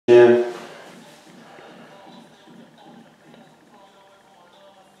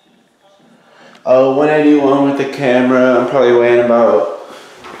181 with the camera. I'm probably weighing about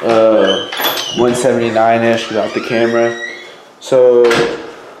 179-ish without the camera. So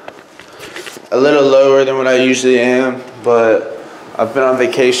a little lower than what I usually am, but I've been on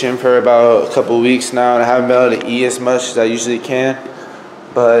vacation for about a couple weeks now and I haven't been able to eat as much as I usually can.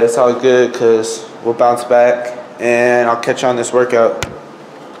 But it's all good because we'll bounce back and I'll catch you on this workout.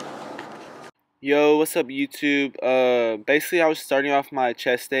 Yo, what's up YouTube? Basically I was starting off my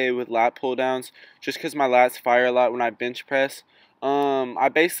chest day with lat pull downs just because my lats fire a lot when I bench press. I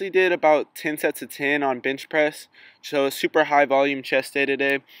basically did about 10 sets of 10 on bench press, so a super high volume chest day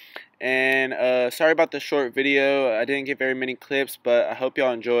today. And sorry about the short video, I didn't get very many clips, but I hope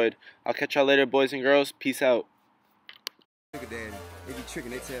y'all enjoyed. I'll catch y'all later, boys and girls. Peace out. They be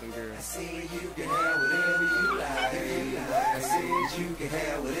tricking, they tell them girls. I said you can have whatever you like. I said you can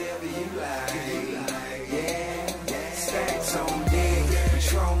have whatever you like. Yeah, stacks on deck,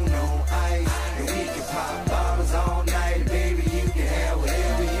 Patron on ice, and we can pop bottles all night. Baby, you can have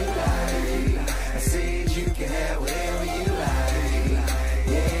whatever you like. I said you can have whatever you like.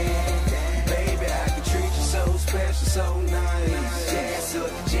 Yeah, baby, I can treat you so special, so nice. Jazz up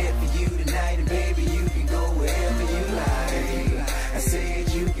the jet for you tonight, and baby, you can go wherever you like. I said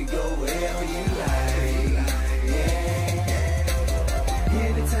you can go wherever you like. Yeah.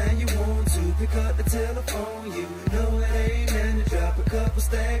 Anytime you want to, pick up the telephone. You know it ain't nothing to drop a couple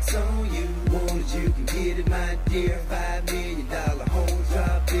stacks on you. Want it, you can get it, my dear. $5 million home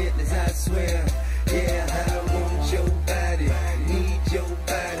drop business, I swear. Yeah, I want your body, need your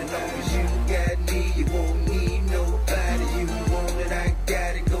body. Long as you got me, you won't need nobody. You want it, I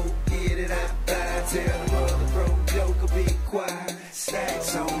got it, go get it, I buy it. Tell the mother broke joker, be quiet.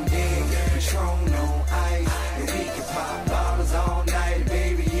 Stacks on deck, Patron on ice, and we can pop bottles all night.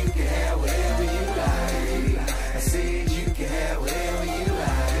 Baby, you can have whatever you like. I said you can have whatever you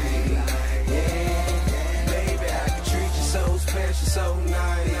like. Yeah, baby, I can treat you so special, so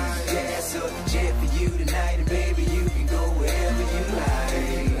nice. Gas up the jet for you tonight, and baby, you can go wherever you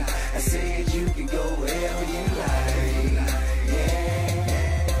like. I said you can go wherever you like.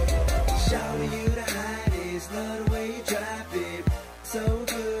 Yeah, shawty, you the hottest, love the way you drop it. So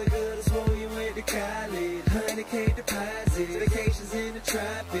good, girl, I swore you went to college. 100K deposit, vacations in the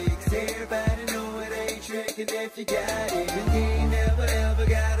tropics. Everybody know it ain't tricking if you got it. And you ain't never ever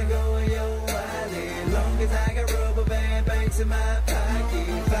gotta go in your wallet. Long as I got rubber band banks in my pocket.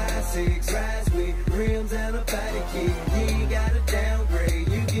 5'6", rides with rims and a body kit. You ain't gotta downgrade,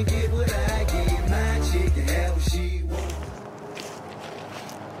 you can get what I get. My chick can have what she wants.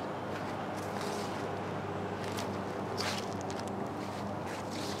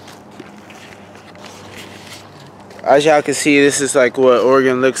 As y'all can see, this is like what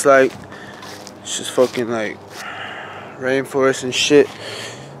Oregon looks like. It's just fucking like rainforest and shit.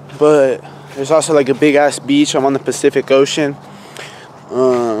 But there's also like a big ass beach. I'm on the Pacific Ocean.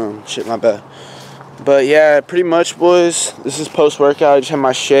 Shit, my bad. But yeah, pretty much, boys, this is post workout. I just had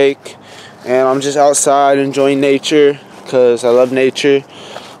my shake and I'm just outside enjoying nature because I love nature.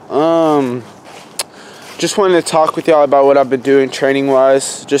 Just wanted to talk with y'all about what I've been doing training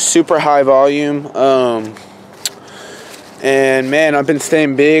wise. Just super high volume. And man, I've been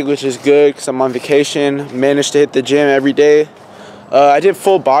staying big, which is good because I'm on vacation. Managed to hit the gym every day. I did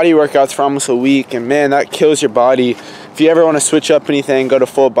full body workouts for almost a week, and man, that kills your body. If you ever want to switch up anything, go to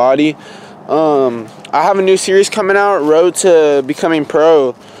full body. I have a new series coming out, Road to Becoming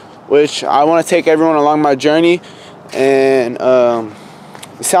Pro, which I want to take everyone along my journey. And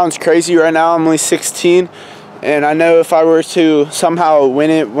it sounds crazy right now. I'm only 16, and I know if I were to somehow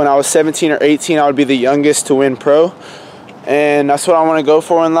win it when I was 17 or 18, I would be the youngest to win pro. And that's what I want to go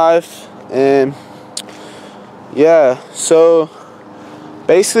for in life. And yeah, so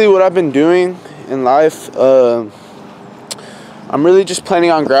basically what I've been doing in life, I'm really just planning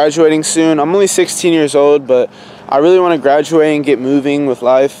on graduating soon. I'm only 16 years old, but I really want to graduate and get moving with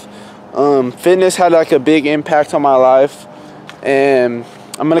life. Fitness had like a big impact on my life, and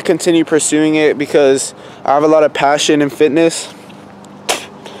I'm going to continue pursuing it because I have a lot of passion in fitness.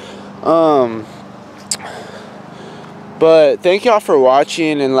 But thank y'all for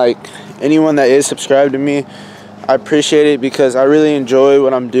watching, and like anyone that is subscribed to me, I appreciate it because I really enjoy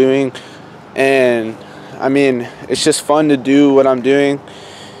what I'm doing. And I mean, it's just fun to do what I'm doing,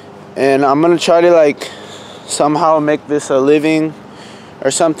 and I'm gonna try to like somehow make this a living or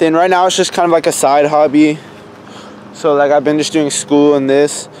something. Right now it's just kind of like a side hobby. So like I've been just doing school and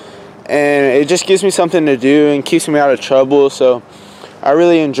this, and it just gives me something to do and keeps me out of trouble, so I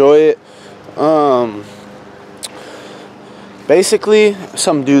really enjoy it. Basically,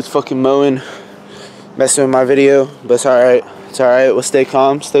 some dude's fucking mowing, messing with my video, but it's alright. It's alright. We'll stay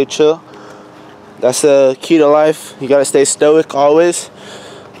calm, stay chill. That's the key to life. You gotta stay stoic always.